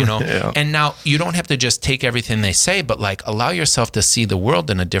doing, And now you don't have to just take everything they say, but allow yourself to see the world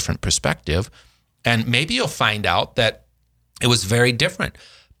in a different perspective. And maybe you'll find out that it was very different.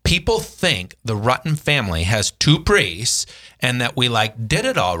 People think the Rutten family has 2 priests and that we did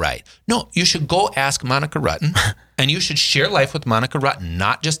it all right. No, you should go ask Monica Rutten and you should share life with Monica Rutten,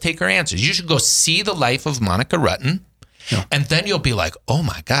 not just take her answers. You should go see the life of Monica Rutten and then you'll be like, oh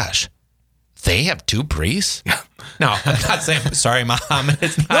my gosh, they have 2 priests? No, I'm not saying, sorry, Mom.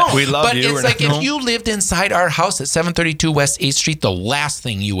 It's not. No, we love but you. But it's if you lived inside our house at 732 West 8th Street, the last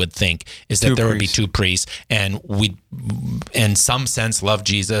thing you would think is that there would be 2 priests and we'd, in some sense, love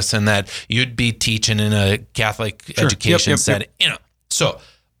Jesus and that you'd be teaching in a Catholic education setting. So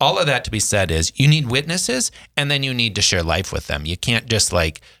all of that to be said is you need witnesses and then you need to share life with them. You can't just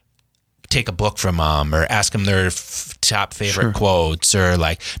take a book from them or ask them their top favorite quotes or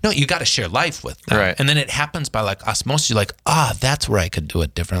no, you got to share life with them. Right. And then it happens by osmosis. You're that's where I could do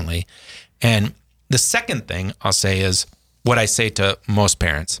it differently. And the second thing I'll say is what I say to most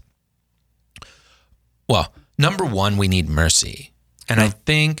parents. Well, number one, we need mercy. And I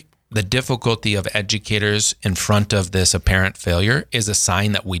think the difficulty of educators in front of this apparent failure is a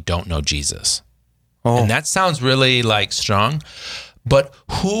sign that we don't know Jesus. And that sounds really strong. But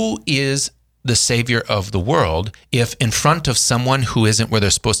who is the savior of the world if in front of someone who isn't where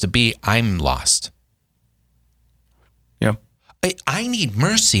they're supposed to be, I'm lost? Yeah. I need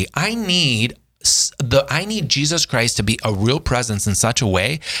mercy. I need Jesus Christ to be a real presence in such a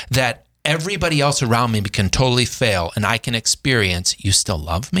way that everybody else around me can totally fail and I can experience, you still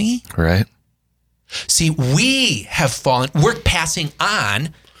love me? Right. See, we have fallen. We're passing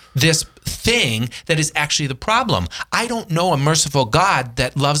on this thing that is actually the problem. I don't know a merciful God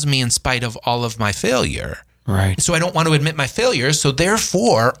that loves me in spite of all of my failure. Right. So I don't want to admit my failure. So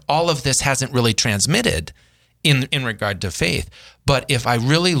therefore, all of this hasn't really transmitted in regard to faith. But if I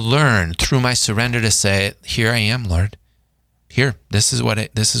really learn through my surrender to say, here I am, Lord. Here, this is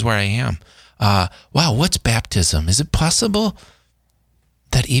where I am. Wow, what's baptism? Is it possible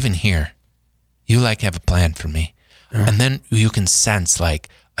that even here, you have a plan for me? Yeah. And then you can sense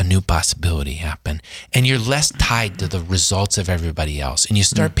a new possibility happen, and you're less tied to the results of everybody else, and you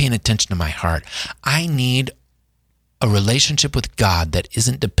start paying attention to my heart. I need a relationship with God that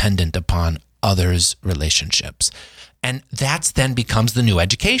isn't dependent upon others' relationships, and that's then becomes the new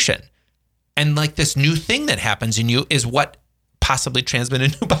education. And this new thing that happens in you is what possibly transmit a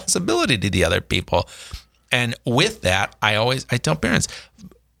new possibility to the other people. And with that, I tell parents,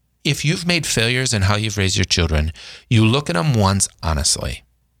 if you've made failures in how you've raised your children, you look at them once honestly.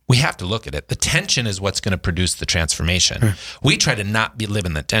 We have to look at it. The tension is what's going to produce the transformation. We try to not live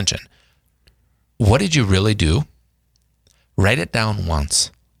in the tension. What did you really do? Write it down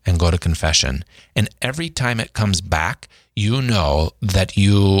once and go to confession. And every time it comes back, you know that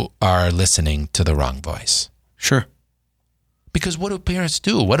you are listening to the wrong voice. Sure. Because what do parents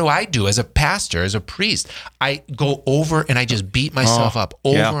do? What do I do as a pastor, as a priest? I go over and I just beat myself up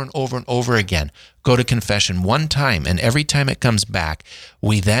over and over and over again. Go to confession one time, and every time it comes back,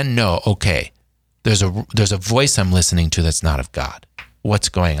 we then know, okay, there's a voice I'm listening to that's not of God. What's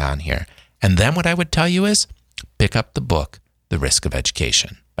going on here? And then what I would tell you is pick up the book, The Risk of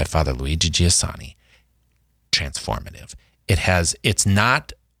Education by Father Luigi Giussani. Transformative. It's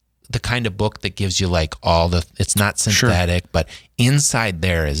not the kind of book that gives you like it's not synthetic, but inside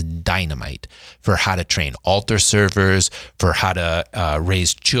there is dynamite for how to train altar servers, for how to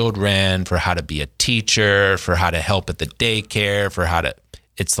raise children, for how to be a teacher, for how to help at the daycare,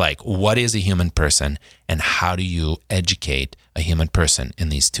 it's like, what is a human person and how do you educate a human person in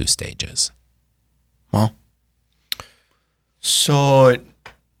these two stages? Well, so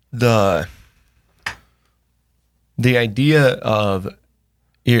the idea of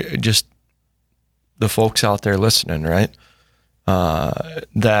just the folks out there listening, right?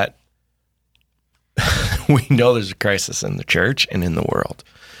 That we know there's a crisis in the church and in the world.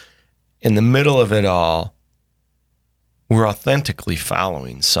 In the middle of it all, we're authentically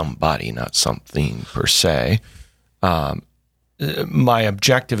following somebody, not something per se. My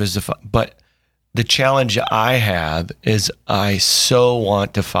objective is but the challenge I have is I so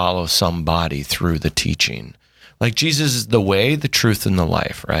want to follow somebody through the teaching. Like Jesus is the way, the truth, and the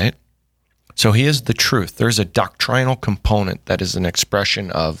life, right? So he is the truth. There's a doctrinal component that is an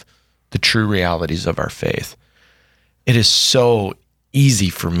expression of the true realities of our faith. It is so easy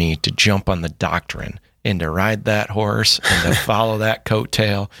for me to jump on the doctrine and to ride that horse and to follow that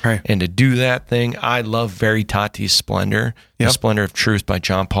coattail and to do that thing. I love Veritatis Splendor, The Splendor of Truth by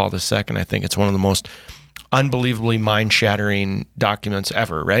John Paul II. I think it's one of the most unbelievably mind-shattering documents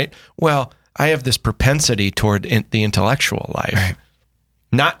ever, right? Well, I have this propensity toward the intellectual life,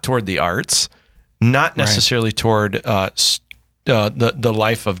 not toward the arts, not necessarily toward the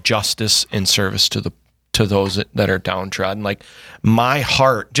life of justice and service to those that are downtrodden. Like my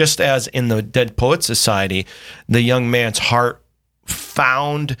heart, just as in the Dead Poets Society, the young man's heart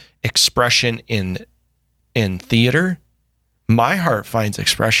found expression in theater. My heart finds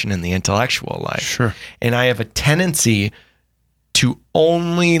expression in the intellectual life. Sure. And I have a tendency to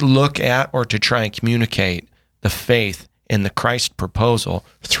only look at or to try and communicate the faith in the Christ proposal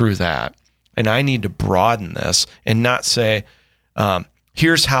through that. And I need to broaden this and not say,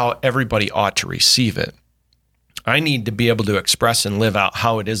 here's how everybody ought to receive it. I need to be able to express and live out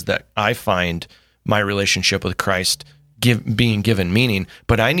how it is that I find my relationship with Christ being given meaning.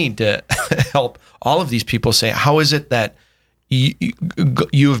 But I need to help all of these people say, how is it that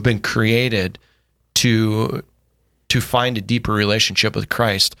you have been created to find a deeper relationship with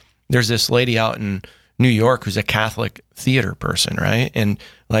Christ? There's this lady out in New York who's a Catholic theater person, right? And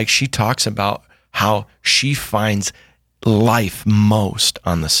like she talks about how she finds life most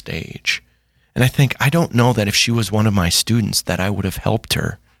on the stage. And I think, I don't know that if she was one of my students that I would have helped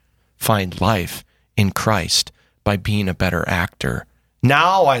her find life in Christ by being a better actor.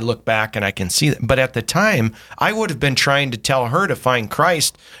 Now I look back and I can see that. But at the time, I would have been trying to tell her to find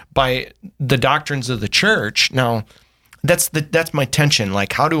Christ by the doctrines of the church. Now, that's my tension.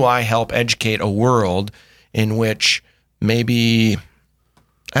 Like, how do I help educate a world in which maybe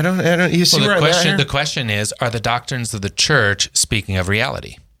I don't you see where I'm at here? The question is, are the doctrines of the church speaking of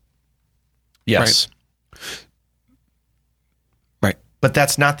reality? Yes. Right. But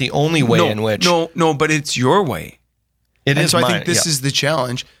that's not the only way in which No, but it's your way. It is. So I think this is the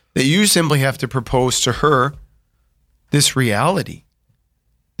challenge, that you simply have to propose to her this reality,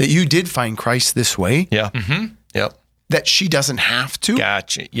 that you did find Christ this way. Yeah. Mm-hmm. Yep. That she doesn't have to.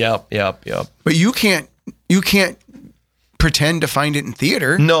 Gotcha. Yep. But you can't pretend to find it in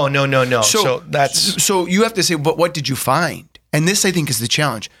theater. No. So you have to say, but what did you find? And this, I think, is the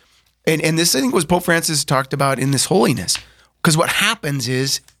challenge. And this, I think, was Pope Francis talked about in this holiness. Because what happens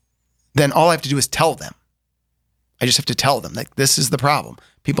is, then all I have to do is tell them. I just have to tell them, like, this is the problem.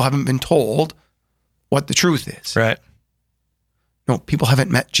 People haven't been told what the truth is. Right. No, people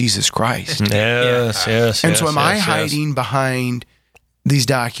haven't met Jesus Christ. Yes. And so am I hiding behind these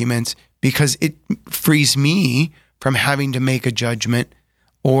documents because it frees me from having to make a judgment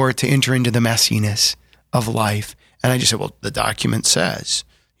or to enter into the messiness of life. And I just say, well, the document says,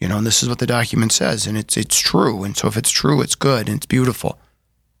 and this is what the document says, and it's true. And so if it's true, it's good and it's beautiful.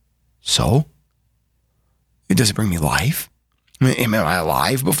 So, does it bring me life? Am I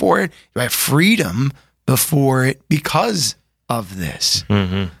alive before it? Do I have freedom before it because of this?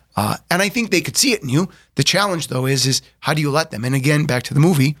 Mm-hmm. And I think they could see it in you. The challenge, though, is how do you let them? And again, back to the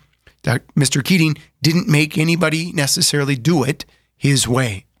movie, Mr. Keating didn't make anybody necessarily do it his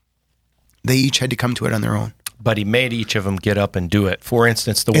way. They each had to come to it on their own. But he made each of them get up and do it. For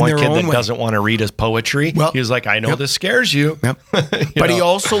instance, the one kid that doesn't want to read his poetry, he was like, I know this scares you. Yep. But he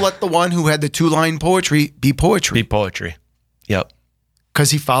also let the one who had the 2-line poetry be poetry. Be poetry. Yep.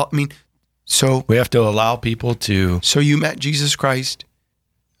 Because he followed, So We have to allow people to. So you met Jesus Christ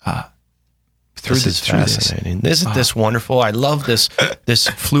through This is fascinating. Isn't this wonderful? I love this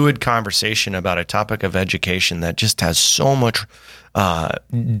fluid conversation about a topic of education that just has so much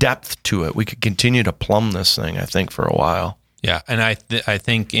depth to it. We could continue to plumb this thing, I think, for a while. Yeah, and I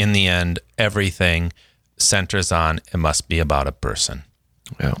think in the end, everything centers on it must be about a person.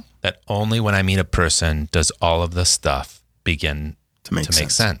 Yeah. That only when I meet a person does all of this stuff begin to make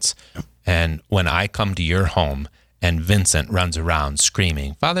sense. Yep. And when I come to your home and Vincent runs around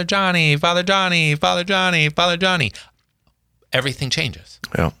screaming, Father Johnny, Father Johnny, Father Johnny, Father Johnny, everything changes.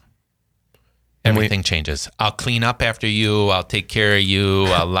 Yeah. Everything changes. I'll clean up after you. I'll take care of you.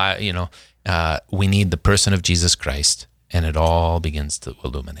 We need the person of Jesus Christ, and it all begins to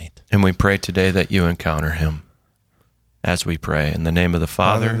illuminate. And we pray today that you encounter him as we pray. In the name of the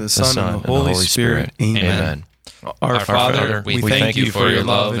Father, the Son, and the Holy Spirit. Amen. Our Father, we thank you for your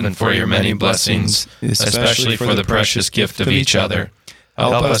love and for your many blessings, especially for the precious gift of each other.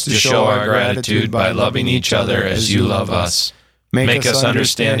 Help us to show our gratitude by loving each other as you love us. Make us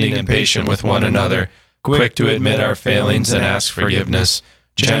understanding and patient with one another, quick to admit our failings and ask forgiveness,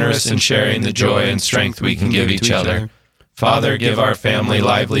 generous in sharing the joy and strength we can give each other. Father, give our family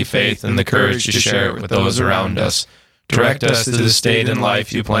lively faith and the courage to share it with those around us. Direct us to the state and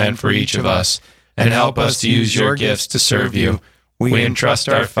life you plan for each of us, and help us to use your gifts to serve you. We entrust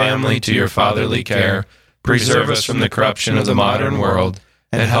our family to your fatherly care. Preserve us from the corruption of the modern world,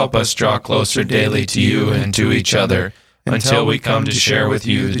 and help us draw closer daily to you and to each other, until we come to share with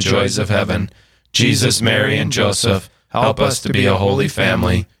you the joys of heaven. Jesus, Mary, and Joseph, help us to be a holy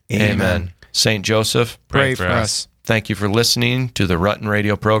family. Amen. Saint Joseph, Pray for us. Thank you for listening to the Rutten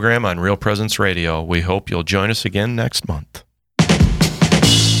Radio program on Real Presence Radio. We hope you'll join us again next month.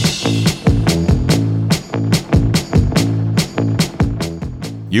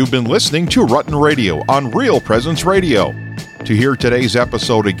 You've been listening to Rutten Radio on Real Presence Radio. To hear today's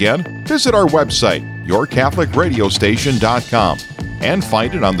episode again, visit our website, yourcatholicradiostation.com, and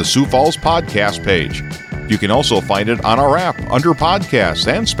find it on the Sioux Falls podcast page. You can also find it on our app under podcasts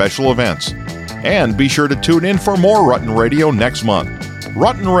and special events. And be sure to tune in for more Rutten Radio next month.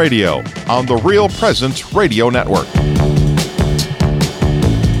 Rutten Radio on the Real Presence Radio Network.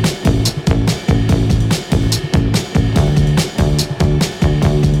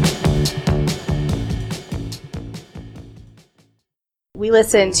 We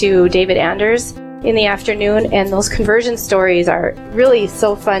listen to David Anders in the afternoon, and those conversion stories are really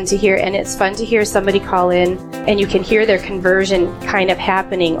so fun to hear, and it's fun to hear somebody call in and you can hear their conversion kind of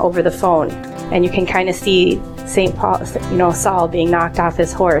happening over the phone, and you can kind of see St. Paul, Saul being knocked off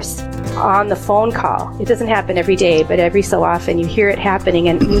his horse on the phone call. It doesn't happen every day, but every so often you hear it happening,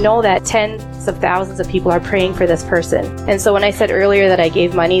 and you know that tens of thousands of people are praying for this person. And so when I said earlier that I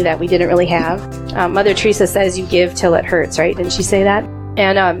gave money that we didn't really have, Mother Teresa says you give till it hurts, right? Didn't she say that?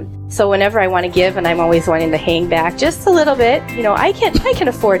 And so whenever I want to give, and I'm always wanting to hang back just a little bit, I can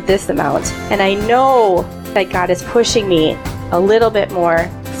afford this amount, and I know that God is pushing me a little bit more.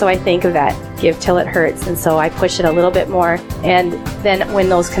 So I think of that, give till it hurts, and so I push it a little bit more. And then when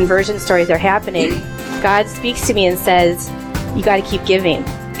those conversion stories are happening, God speaks to me and says, you got to keep giving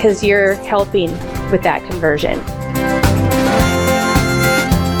because you're helping with that conversion.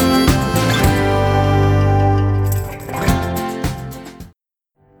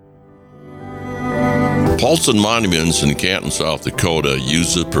 Paulson Monuments in Canton, South Dakota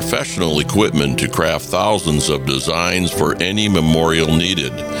uses professional equipment to craft thousands of designs for any memorial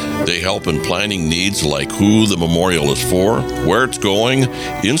needed. They help in planning needs like who the memorial is for, where it's going,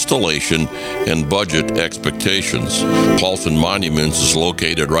 installation, and budget expectations. Paulson Monuments is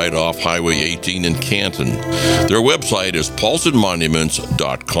located right off Highway 18 in Canton. Their website is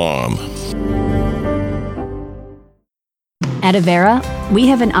paulsonmonuments.com. At Avera, we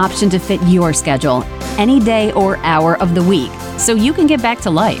have an option to fit your schedule, any day or hour of the week, so you can get back to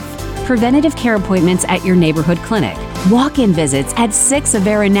life. Preventative care appointments at your neighborhood clinic, walk-in visits at 6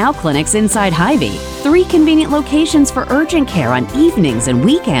 Avera Now clinics inside Hy-Vee, 3 convenient locations for urgent care on evenings and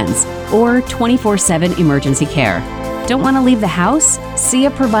weekends, or 24/7 emergency care. Don't want to leave the house? See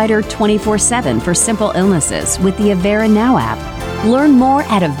a provider 24/7 for simple illnesses with the Avera Now app. Learn more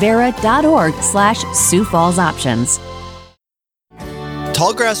at avera.org/Sioux Falls Options.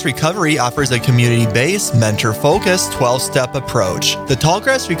 Tallgrass Recovery offers a community-based, mentor-focused 12-step approach. The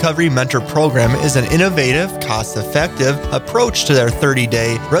Tallgrass Recovery Mentor Program is an innovative, cost-effective approach to their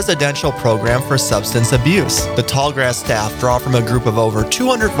 30-day residential program for substance abuse. The Tallgrass staff draw from a group of over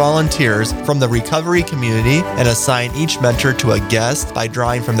 200 volunteers from the recovery community and assign each mentor to a guest by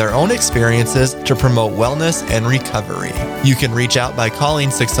drawing from their own experiences to promote wellness and recovery. You can reach out by calling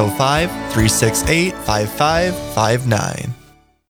 605-368-5559.